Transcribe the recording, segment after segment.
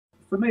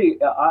for me,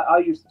 I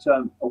use the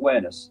term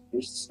awareness.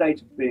 It's the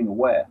state of being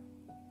aware.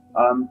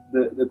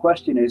 The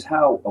question is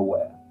how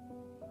aware.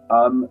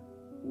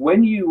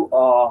 When you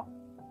are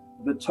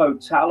the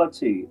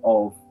totality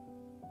of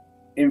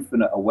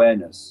infinite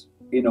awareness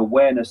in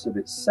awareness of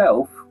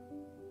itself,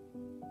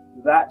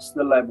 that's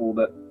the level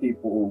that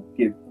people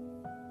give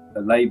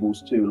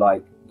labels to,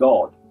 like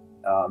God,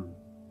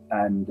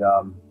 and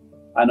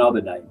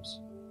other names.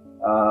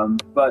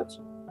 But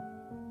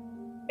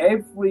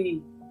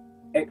every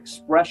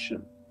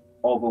expression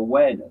of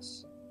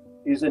awareness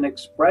is an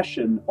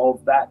expression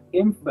of that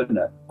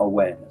infinite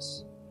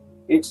awareness.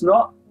 It's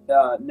not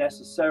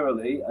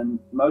necessarily, and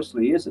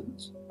mostly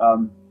isn't,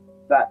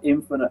 that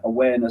infinite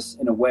awareness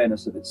in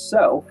awareness of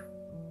itself,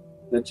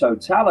 the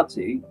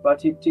totality,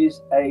 but it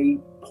is a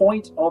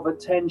point of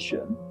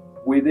attention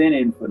within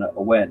infinite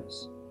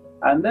awareness.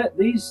 And that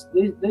these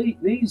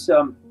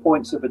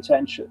points of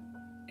attention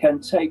can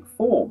take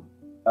form,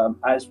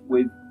 as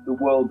with the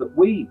world that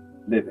we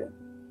live in.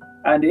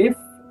 And if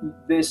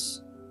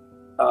this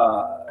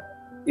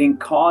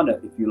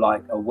incarnate, if you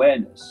like,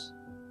 awareness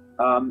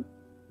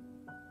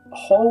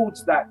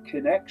holds that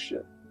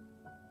connection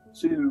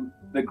to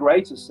the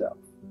greater self,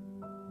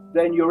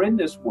 then you're in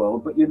this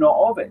world, but you're not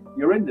of it.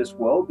 You're in this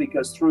world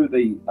because through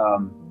the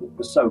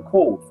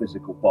so-called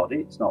physical body,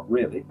 it's not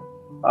really,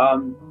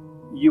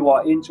 you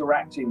are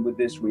interacting with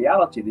this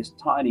reality, this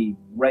tiny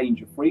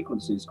range of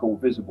frequencies called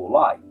visible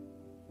light.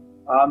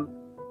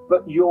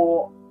 But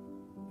your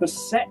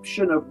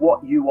perception of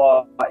what you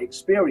are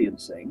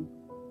experiencing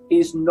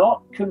is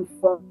not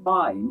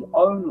confined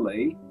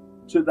only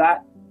to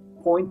that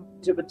point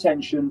of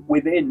attention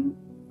within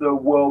the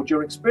world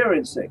you're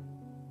experiencing.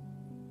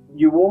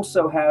 You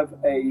also have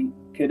a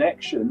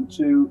connection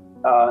to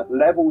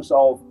levels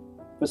of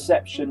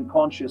perception,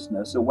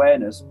 consciousness,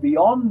 awareness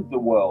beyond the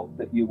world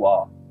that you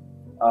are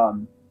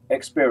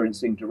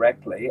experiencing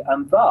directly,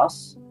 and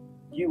thus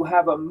you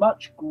have a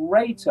much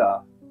greater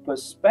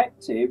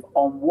perspective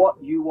on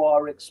what you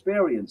are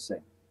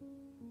experiencing.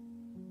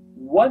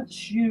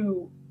 Once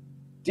you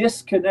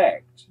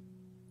disconnect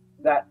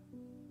that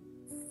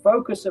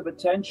focus of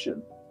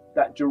attention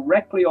that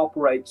directly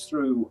operates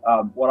through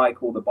what I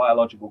call the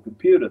biological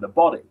computer, the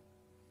body.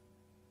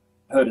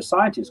 I heard a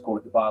scientist call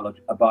it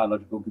a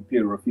biological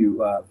computer a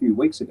few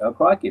weeks ago.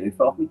 Crikey, it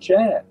fell off my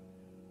chair.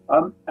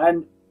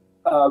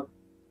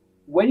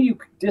 When you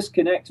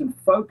disconnect and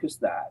focus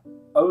that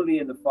only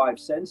in the five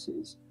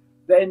senses,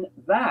 then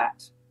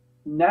that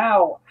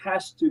now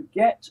has to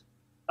get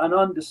an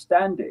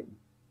understanding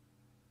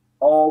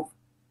of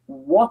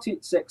what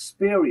it's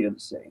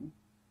experiencing,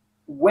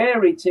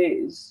 where it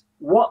is,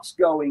 what's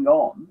going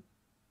on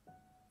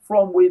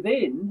from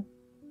within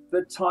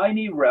the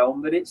tiny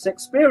realm that it's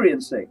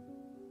experiencing.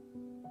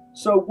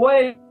 So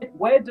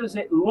where does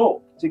it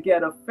look to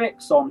get a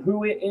fix on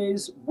who it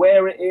is,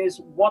 where it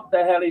is, what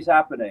the hell is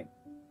happening?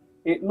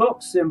 It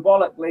looks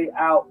symbolically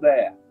out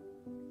there.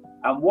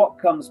 And what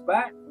comes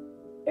back?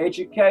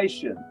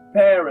 Education,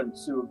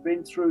 parents who have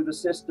been through the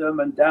system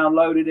and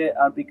downloaded it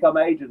and become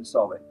agents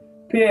of it.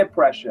 Peer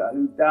pressure,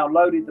 who've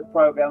downloaded the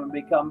program and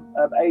become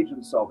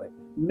agents of it.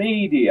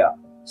 Media,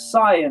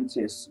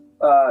 scientists,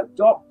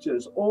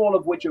 doctors, all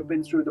of which have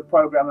been through the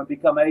program and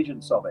become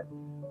agents of it.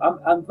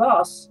 And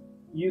thus,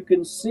 you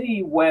can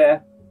see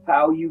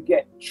how you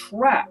get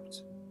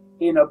trapped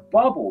in a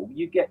bubble.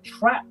 You get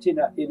trapped in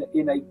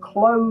a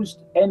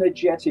closed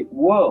energetic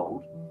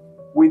world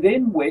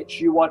within which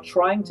you are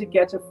trying to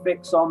get a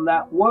fix on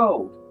that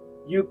world.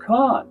 You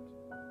can't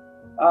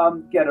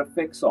get a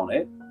fix on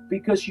it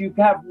because you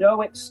have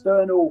no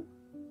external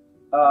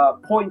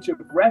point of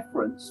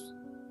reference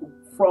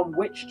from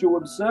which to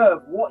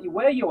observe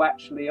where you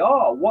actually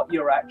are, what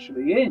you're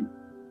actually in.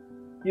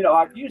 You know,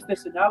 I've used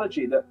this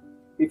analogy that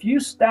if you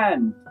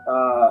stand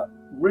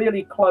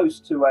really close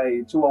to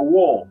a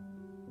wall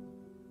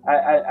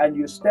and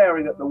you're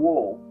staring at the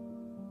wall,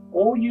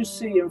 all you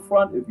see in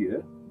front of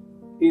you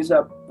is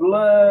a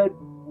blurred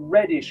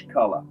reddish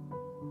color.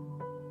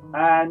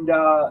 And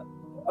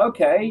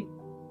okay,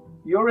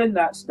 you're in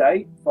that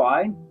state,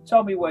 fine.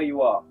 Tell me where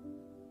you are.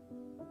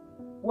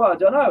 Well, I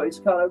don't know. It's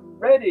kind of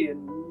reddy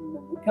and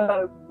kind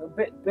of a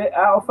bit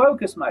out of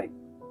focus, mate.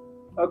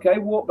 Okay,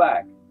 walk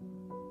back.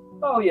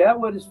 Oh yeah,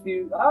 well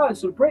there's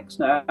some bricks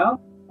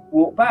now.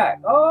 Walk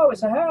back. Oh,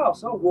 it's a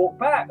house. Oh, walk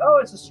back. Oh,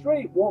 it's a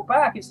street. Walk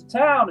back. It's a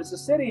town. It's a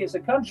city. It's a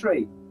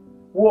country.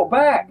 Walk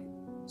back.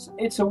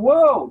 It's a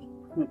world.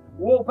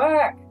 Walk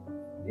back.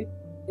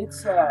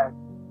 It's a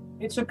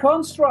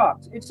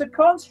construct. It's a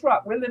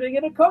construct. We're living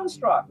in a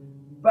construct.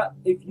 But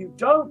if you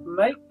don't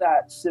make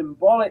that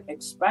symbolic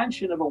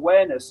expansion of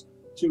awareness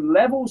to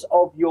levels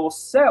of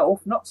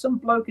yourself, not some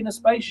bloke in a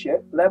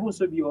spaceship,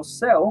 levels of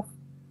yourself,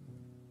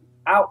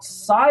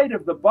 outside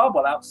of the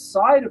bubble,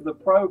 outside of the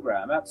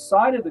program,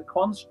 outside of the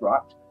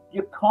construct,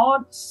 you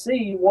can't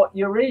see what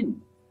you're in.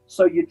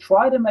 So you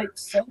try to make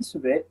sense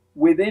of it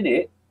within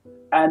it,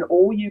 and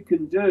all you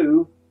can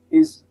do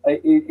is,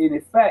 in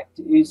effect,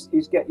 is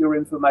get your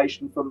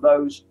information from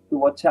those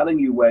who are telling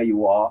you where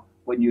you are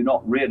when you're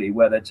not really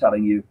where they're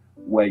telling you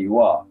where you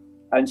are.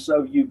 And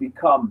so you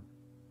become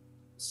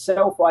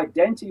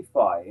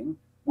self-identifying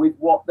with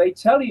what they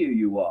tell you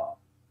you are,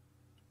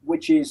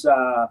 which is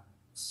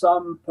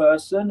some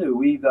person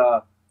who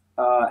either,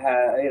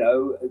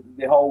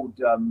 the whole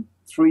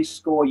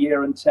 70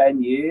 and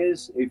 10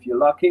 years, if you're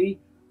lucky,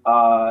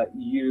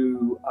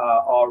 you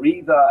are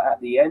either at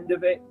the end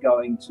of it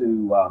going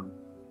to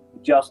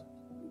just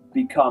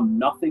become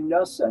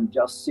nothingness and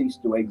just cease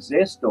to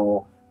exist,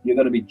 or you're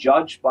going to be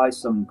judged by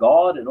some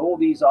god and all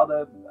these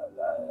other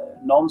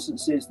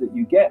nonsenses that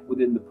you get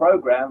within the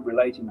program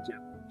relating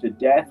to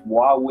death,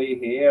 while we're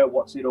here,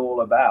 what's it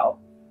all about,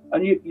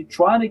 and you're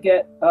trying to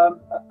get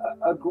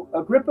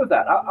a grip of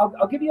that.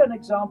 I'll give you an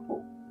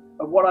example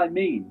of what I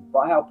mean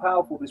by how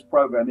powerful this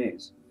program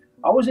is.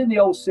 I was in the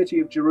old city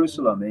of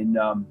Jerusalem in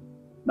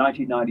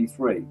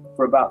 1993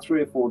 for about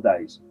 3 or 4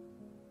 days,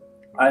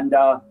 and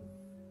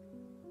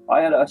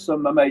I had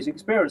some amazing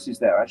experiences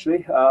there,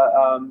 actually,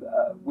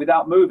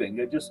 without moving,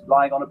 just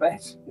lying on a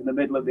bed in the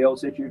middle of the old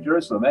city of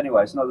Jerusalem.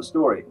 Anyway, it's another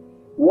story.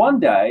 One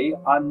day,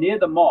 I'm near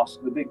the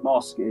mosque, the big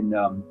mosque in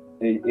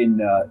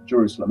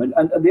Jerusalem,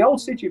 and the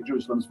old city of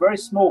Jerusalem is very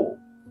small.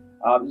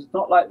 It's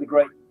not like the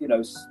great,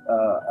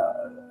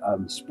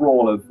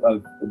 sprawl of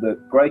the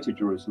greater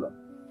Jerusalem,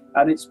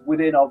 and it's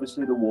within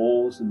obviously the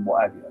walls and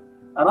what have you.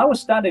 And I was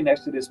standing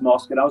next to this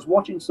mosque, and I was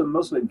watching some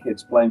Muslim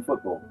kids playing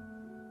football.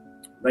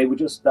 They were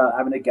just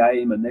having a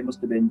game, and they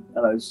must have been,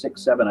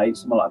 6, 7, 8,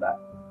 something like that.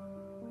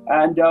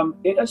 And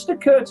it just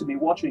occurred to me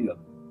watching them,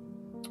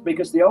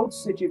 because the old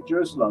city of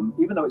Jerusalem,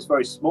 even though it's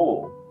very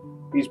small,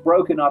 is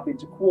broken up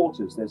into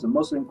quarters. There's a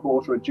Muslim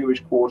quarter, a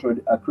Jewish quarter,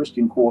 a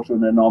Christian quarter,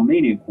 and an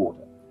Armenian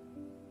quarter.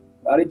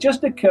 And it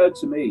just occurred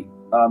to me,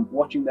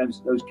 watching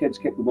those kids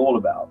kick the ball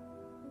about,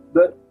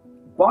 that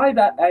by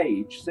that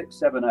age, 6,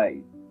 7,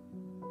 8,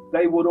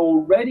 they would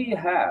already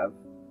have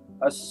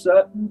a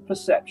certain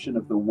perception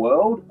of the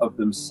world, of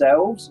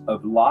themselves,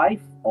 of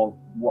life, of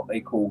what they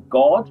call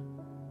God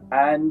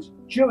and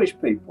Jewish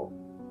people.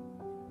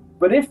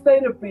 But if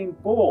they'd have been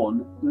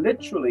born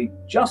literally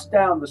just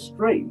down the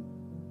street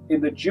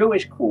in the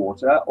Jewish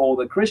quarter or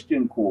the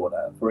Christian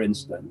quarter, for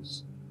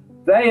instance,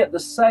 they at the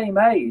same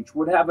age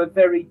would have a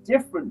very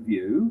different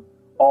view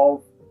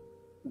of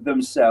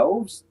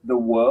themselves, the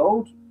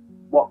world,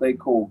 what they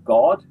call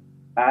God,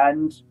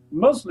 and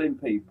Muslim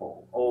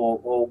people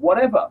or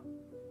whatever.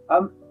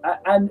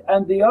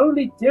 And the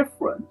only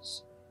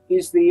difference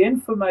is the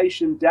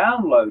information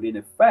download, in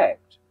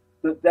effect,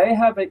 that they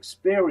have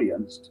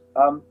experienced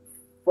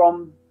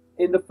from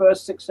in the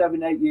first 6,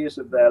 7, 8 years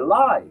of their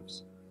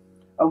lives.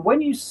 And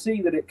when you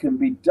see that it can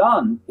be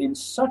done in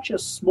such a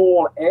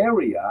small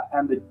area,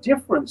 and the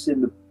difference in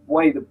the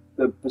way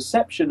the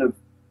perception of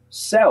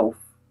self,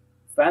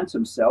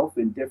 phantom self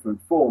in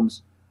different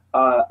forms,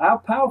 how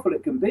powerful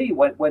it can be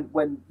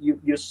when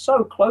you're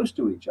so close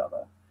to each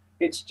other.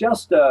 It's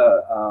just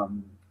a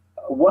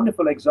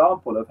wonderful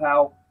example of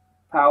how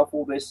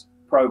powerful this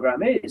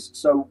program is.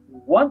 So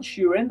once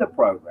you're in the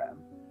program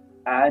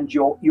and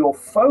your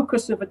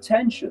focus of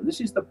attention,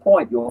 this is the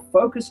point, your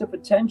focus of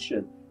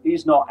attention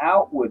is not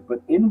outward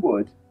but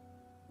inward,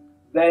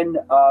 then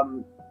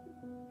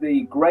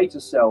the greater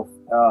self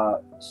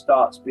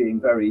starts being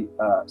very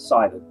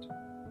silent,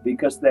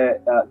 because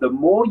the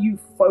more you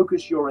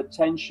focus your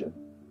attention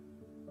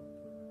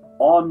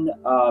on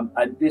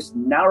this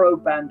narrow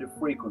band of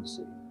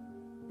frequency,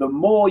 the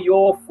more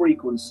your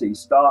frequency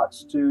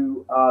starts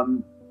to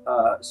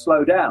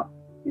slow down.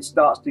 It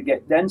starts to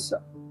get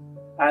denser.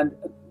 And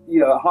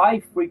high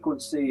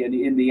frequency, and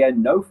in the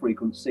end no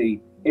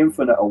frequency,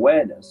 infinite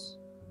awareness,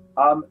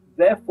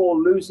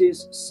 therefore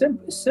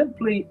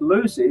simply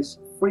loses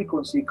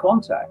frequency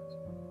contact.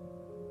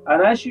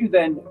 And as you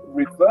then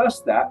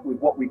reverse that with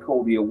what we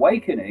call the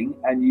awakening,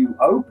 and you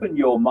open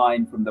your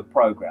mind from the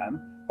program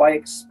by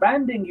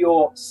expanding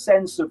your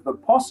sense of the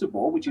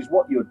possible, which is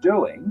what you're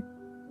doing,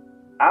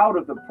 out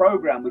of the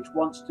program, which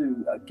wants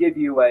to give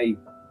you a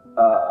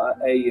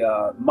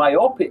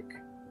myopic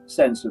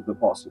sense of the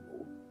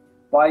possible.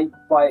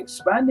 By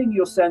expanding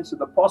your sense of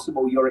the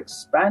possible, you're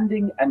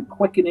expanding and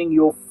quickening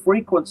your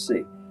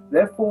frequency.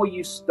 Therefore,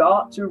 you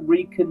start to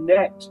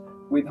reconnect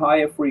with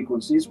higher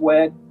frequencies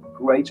where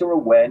greater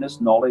awareness,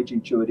 knowledge,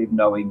 intuitive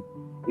knowing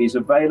is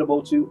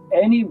available to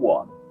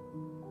anyone.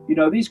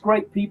 These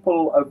great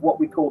people of what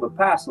we call the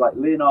past, like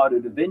Leonardo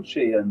da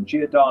Vinci and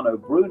Giordano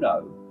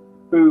Bruno,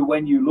 who,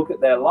 when you look at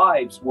their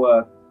lives,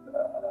 were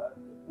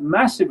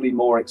massively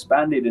more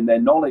expanded in their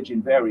knowledge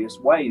in various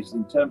ways,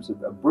 in terms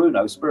of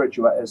Bruno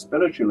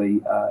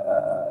spiritually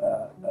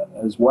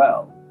as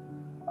well.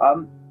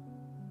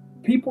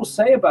 People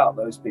say about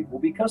those people,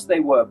 because they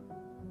were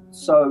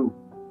so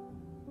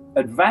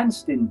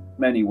advanced in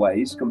many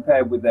ways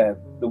compared with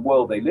the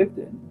world they lived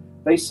in,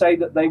 they say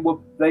that they were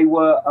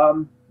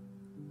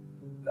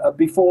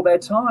before their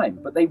time,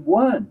 but they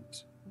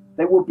weren't.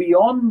 They were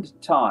beyond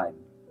time.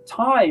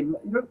 Time,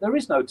 there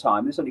is no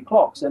time, there's only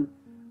clocks, and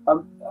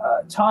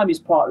time is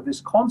part of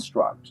this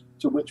construct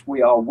to which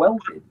we are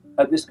welded,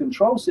 this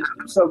control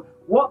system. So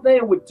what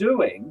they were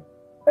doing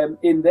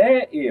in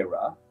their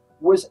era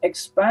was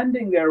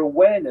expanding their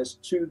awareness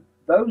to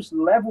those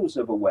levels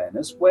of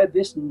awareness where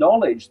this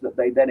knowledge that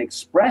they then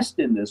expressed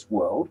in this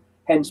world,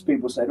 hence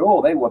people said,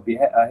 oh, they would be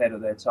ahead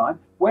of their time,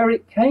 where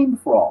it came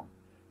from.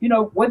 You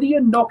know, whether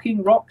you're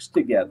knocking rocks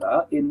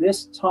together in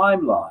this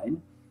timeline,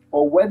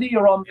 or whether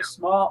you're on the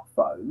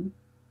smartphone,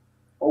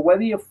 or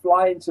whether you're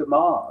flying to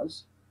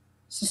Mars,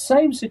 it's the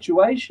same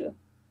situation.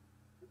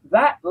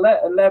 That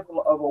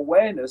level of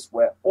awareness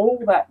where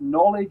all that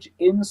knowledge,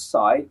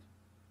 insight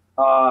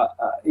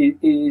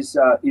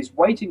is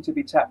waiting to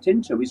be tapped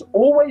into is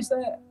always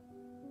there,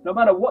 no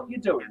matter what you're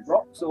doing,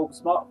 rocks or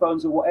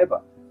smartphones or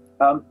whatever.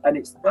 And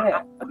it's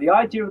there. And the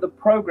idea of the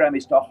program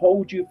is to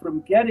hold you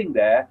from getting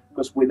there,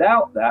 because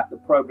without that, the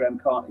program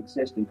can't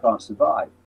exist and can't survive.